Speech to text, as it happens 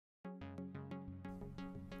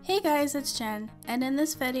Hey guys, it's Jen, and in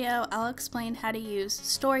this video I'll explain how to use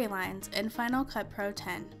storylines in Final Cut Pro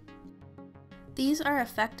 10. These are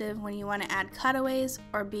effective when you want to add cutaways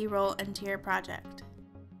or B-roll into your project.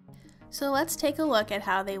 So let's take a look at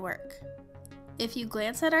how they work. If you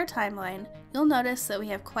glance at our timeline, you'll notice that we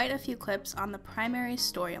have quite a few clips on the primary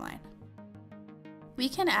storyline. We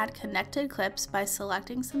can add connected clips by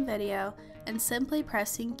selecting some video and simply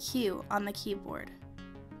pressing Q on the keyboard.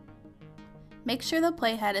 Make sure the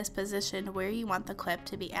playhead is positioned where you want the clip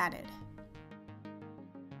to be added.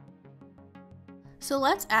 So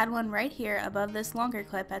let's add one right here above this longer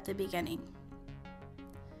clip at the beginning.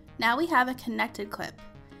 Now we have a connected clip,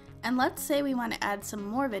 and let's say we want to add some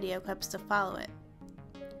more video clips to follow it.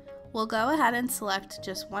 We'll go ahead and select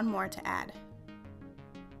just one more to add.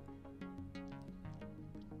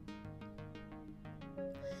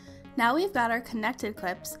 Now we've got our connected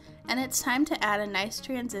clips, and it's time to add a nice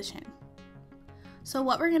transition. So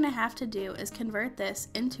what we're going to have to do is convert this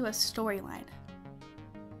into a storyline.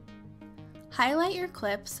 Highlight your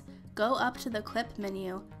clips, go up to the clip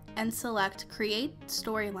menu, and select Create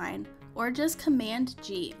Storyline, or just Command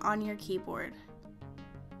G on your keyboard.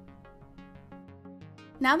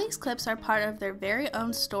 Now these clips are part of their very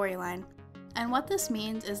own storyline, and what this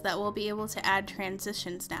means is that we'll be able to add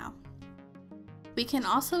transitions now. We can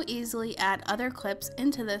also easily add other clips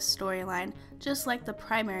into this storyline, just like the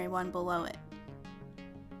primary one below it.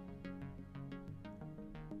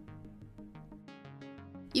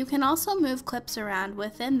 You can also move clips around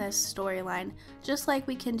within this storyline, just like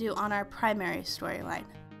we can do on our primary storyline.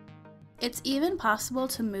 It's even possible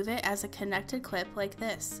to move it as a connected clip like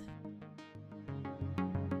this.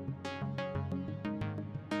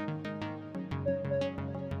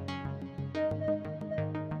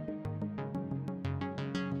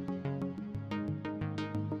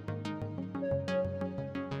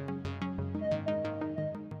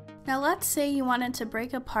 Now let's say you wanted to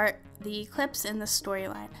break apart the clips in the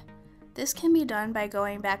storyline. This can be done by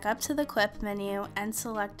going back up to the clip menu and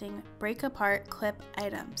selecting Break Apart Clip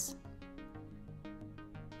Items.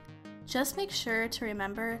 Just make sure to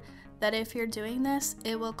remember that if you're doing this,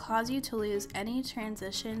 it will cause you to lose any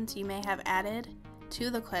transitions you may have added to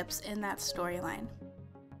the clips in that storyline.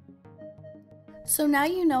 So now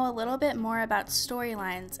you know a little bit more about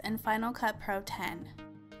storylines in Final Cut Pro 10.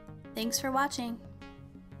 Thanks for watching.